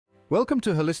Welcome to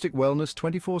Holistic Wellness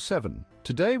 24/7.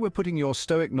 Today we're putting your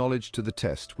Stoic knowledge to the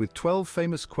test with 12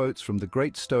 famous quotes from the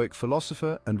great Stoic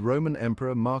philosopher and Roman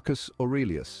Emperor Marcus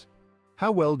Aurelius.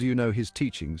 How well do you know his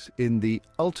teachings in the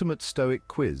Ultimate Stoic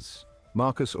Quiz,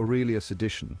 Marcus Aurelius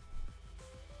Edition?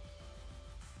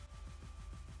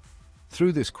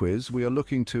 Through this quiz, we are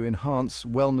looking to enhance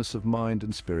wellness of mind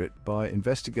and spirit by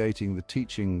investigating the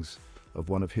teachings of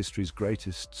one of history's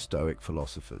greatest Stoic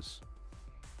philosophers.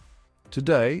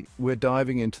 Today, we're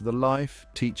diving into the life,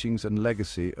 teachings, and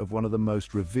legacy of one of the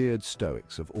most revered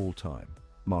Stoics of all time,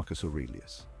 Marcus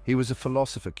Aurelius. He was a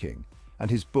philosopher king,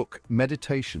 and his book,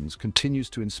 Meditations, continues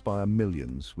to inspire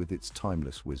millions with its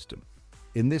timeless wisdom.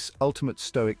 In this Ultimate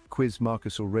Stoic Quiz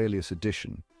Marcus Aurelius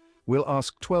Edition, we'll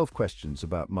ask 12 questions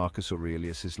about Marcus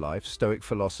Aurelius' life, Stoic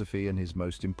philosophy, and his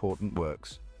most important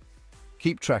works.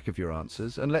 Keep track of your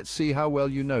answers, and let's see how well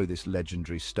you know this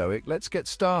legendary Stoic. Let's get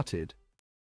started.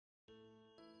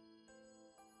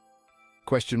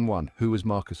 Question 1. Who was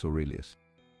Marcus Aurelius?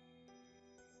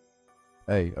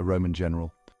 A. A Roman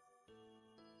general.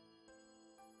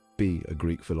 B. A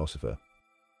Greek philosopher.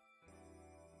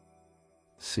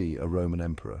 C. A Roman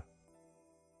emperor.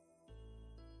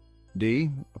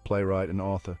 D. A playwright and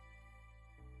author.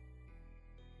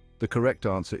 The correct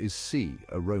answer is C.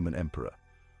 A Roman emperor.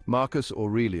 Marcus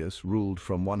Aurelius ruled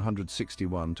from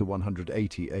 161 to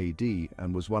 180 AD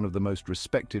and was one of the most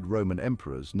respected Roman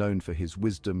emperors, known for his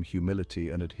wisdom, humility,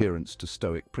 and adherence to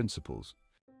Stoic principles.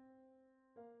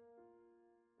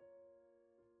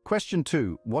 Question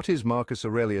 2. What is Marcus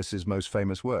Aurelius' most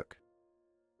famous work?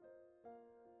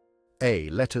 A.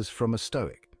 Letters from a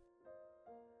Stoic.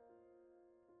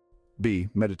 B.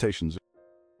 Meditations.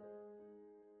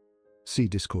 C.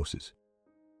 Discourses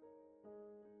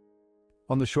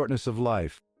on the shortness of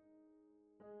life.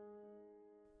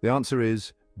 The answer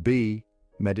is B.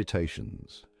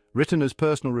 Meditations. Written as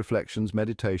personal reflections,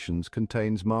 Meditations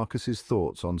contains Marcus's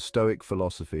thoughts on Stoic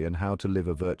philosophy and how to live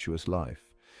a virtuous life.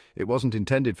 It wasn't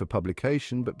intended for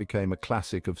publication, but became a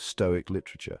classic of Stoic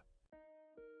literature.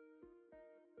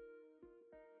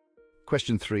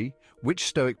 Question 3. Which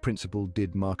Stoic principle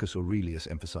did Marcus Aurelius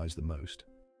emphasize the most?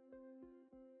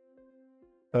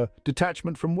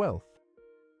 Detachment from wealth.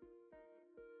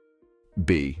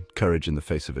 B. Courage in the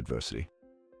face of adversity.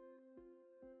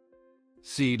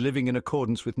 C. Living in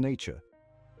accordance with nature.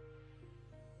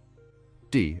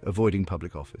 D. Avoiding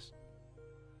public office.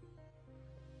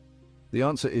 The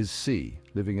answer is C.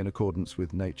 Living in accordance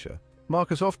with nature.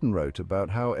 Marcus often wrote about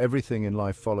how everything in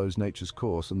life follows nature's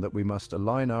course and that we must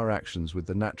align our actions with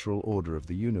the natural order of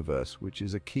the universe, which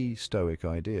is a key Stoic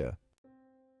idea.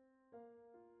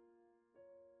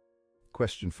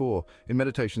 Question 4. In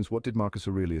Meditations, what did Marcus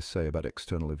Aurelius say about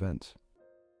external events?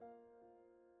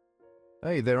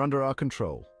 A. They're under our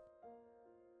control.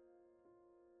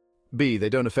 B. They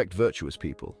don't affect virtuous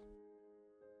people.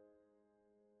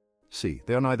 C.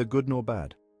 They are neither good nor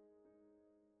bad.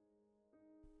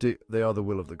 D. They are the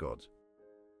will of the gods.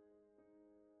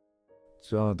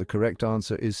 So the correct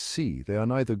answer is C. They are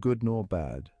neither good nor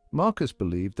bad. Marcus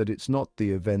believed that it's not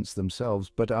the events themselves,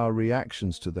 but our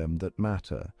reactions to them that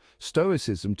matter.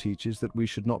 Stoicism teaches that we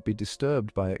should not be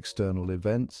disturbed by external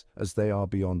events, as they are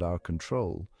beyond our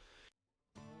control.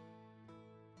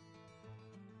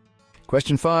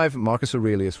 Question 5. Marcus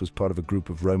Aurelius was part of a group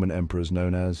of Roman emperors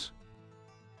known as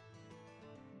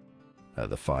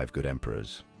the 5 Good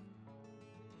Emperors.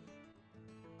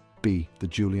 B. The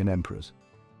Julian Emperors.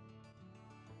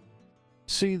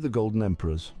 C. The Golden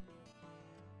Emperors.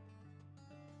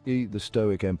 E. The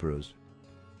Stoic Emperors.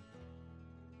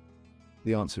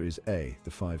 The answer is A.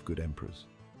 The 5 Good Emperors.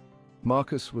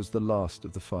 Marcus was the last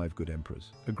of the 5 Good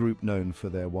Emperors, a group known for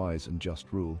their wise and just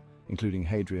rule, including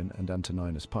Hadrian and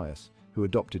Antoninus Pius, who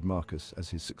adopted Marcus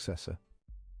as his successor.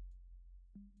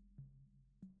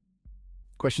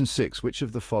 Question 6. Which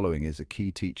of the following is a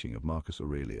key teaching of Marcus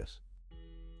Aurelius?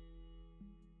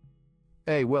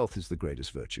 A. Wealth is the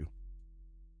greatest virtue.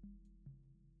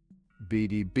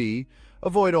 B.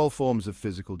 Avoid all forms of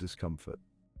physical discomfort.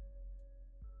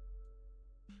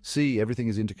 C. Everything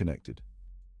is interconnected.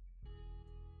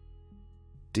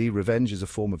 D. Revenge is a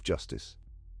form of justice.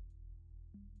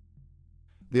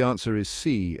 The answer is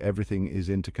C. Everything is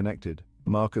interconnected.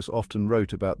 Marcus often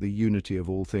wrote about the unity of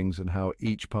all things and how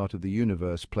each part of the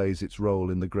universe plays its role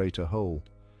in the greater whole.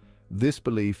 This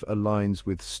belief aligns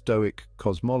with Stoic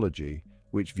cosmology,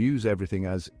 which views everything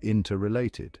as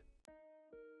interrelated.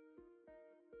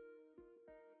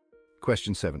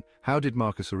 Question 7. How did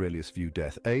Marcus Aurelius view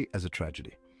death? A. As a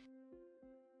tragedy.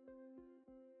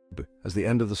 B. As the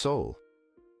end of the soul.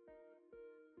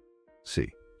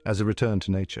 C. As a return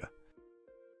to nature.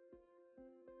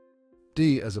 D.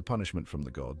 D as a punishment from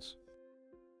the gods.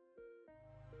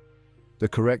 The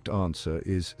correct answer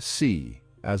is C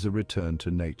as a return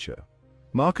to nature.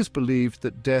 Marcus believed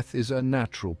that death is a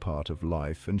natural part of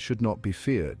life and should not be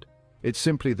feared. It's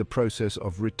simply the process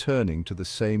of returning to the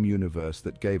same universe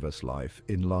that gave us life,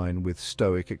 in line with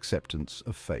Stoic acceptance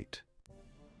of fate.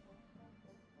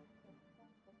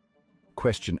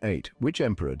 Question 8. Which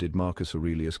emperor did Marcus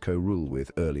Aurelius co-rule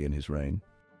with early in his reign?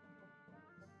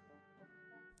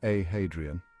 A.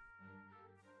 Hadrian.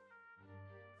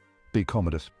 B.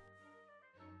 Commodus.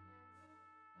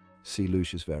 C.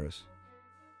 Lucius Verus.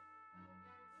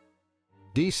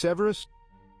 D. Severus.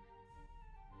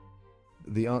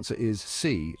 The answer is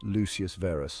C. Lucius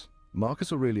Verus.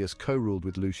 Marcus Aurelius co-ruled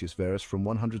with Lucius Verus from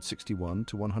 161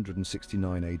 to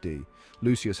 169 AD.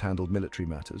 Lucius handled military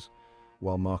matters,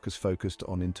 while Marcus focused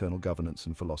on internal governance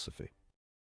and philosophy.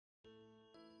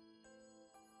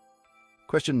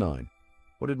 Question 9.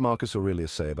 What did Marcus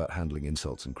Aurelius say about handling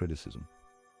insults and criticism?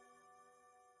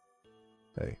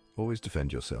 A. Always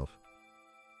defend yourself.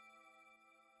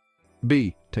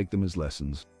 B. Take them as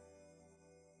lessons.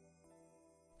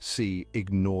 C.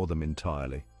 Ignore them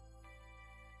entirely.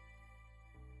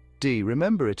 D.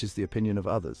 Remember it is the opinion of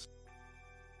others.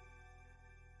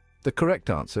 The correct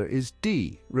answer is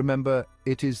D. Remember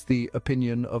it is the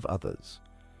opinion of others.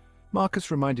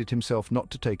 Marcus reminded himself not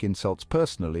to take insults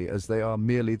personally, as they are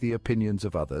merely the opinions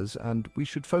of others, and we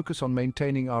should focus on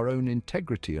maintaining our own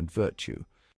integrity and virtue.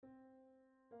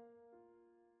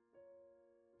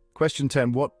 Question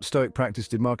 10. What Stoic practice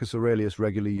did Marcus Aurelius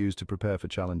regularly use to prepare for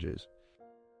challenges?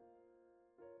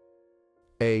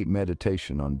 A.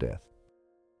 Meditation on death.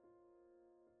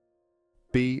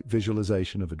 B.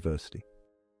 Visualization of adversity.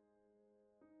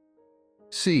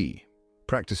 C.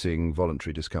 Practicing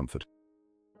voluntary discomfort.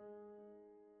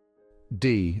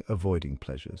 D. Avoiding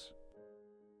pleasures.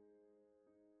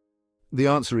 The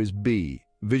answer is B.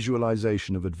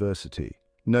 Visualization of adversity.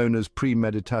 Known as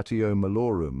premeditatio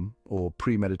malorum, or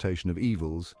premeditation of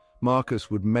evils, Marcus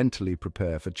would mentally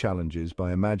prepare for challenges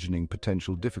by imagining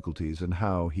potential difficulties and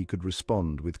how he could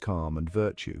respond with calm and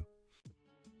virtue.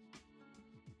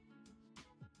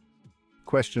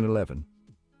 Question 11.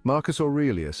 Marcus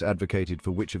Aurelius advocated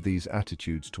for which of these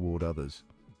attitudes toward others?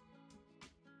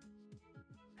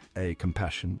 A.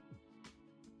 Compassion.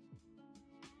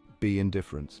 B.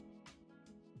 Indifference.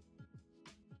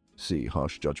 C.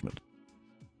 Harsh judgment.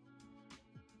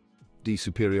 D.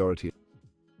 Superiority.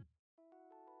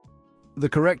 The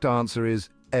correct answer is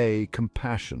A.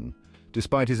 Compassion.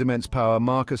 Despite his immense power,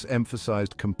 Marcus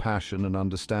emphasized compassion and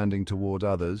understanding toward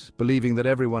others, believing that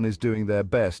everyone is doing their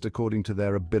best according to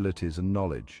their abilities and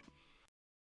knowledge.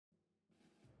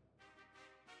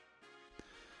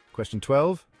 Question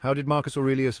 12. How did Marcus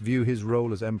Aurelius view his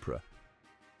role as emperor?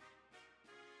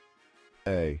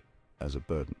 A. As a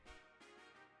burden.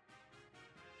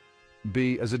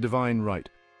 B. As a divine right.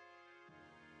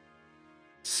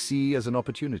 C. As an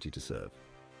opportunity to serve.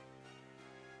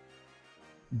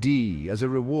 D. As a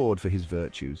reward for his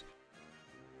virtues.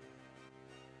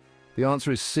 The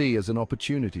answer is C. As an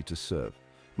opportunity to serve.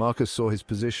 Marcus saw his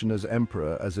position as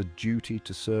emperor as a duty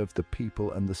to serve the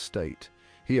people and the state.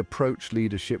 He approached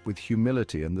leadership with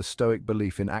humility and the Stoic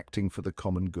belief in acting for the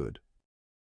common good.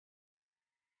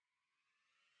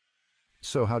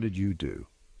 So how did you do?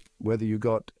 Whether you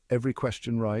got every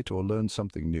question right or learned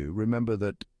something new, remember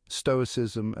that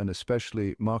Stoicism, and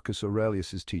especially Marcus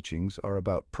Aurelius' teachings, are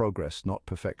about progress, not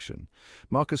perfection.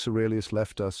 Marcus Aurelius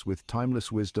left us with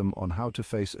timeless wisdom on how to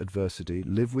face adversity,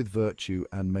 live with virtue,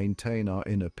 and maintain our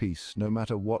inner peace, no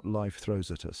matter what life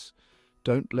throws at us.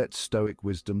 Don't let Stoic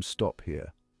wisdom stop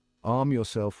here. Arm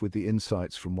yourself with the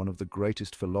insights from one of the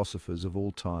greatest philosophers of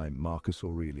all time, Marcus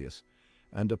Aurelius,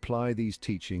 and apply these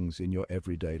teachings in your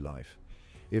everyday life.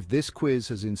 If this quiz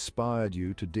has inspired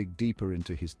you to dig deeper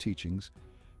into his teachings,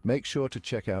 make sure to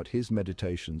check out his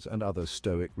meditations and other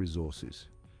Stoic resources.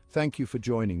 Thank you for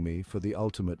joining me for the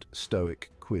ultimate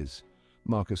Stoic quiz,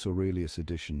 Marcus Aurelius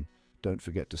Edition. Don't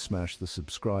forget to smash the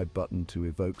subscribe button to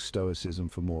evoke Stoicism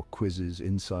for more quizzes,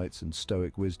 insights, and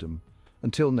Stoic wisdom.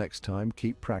 Until next time,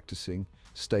 keep practicing,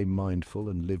 stay mindful,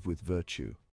 and live with virtue.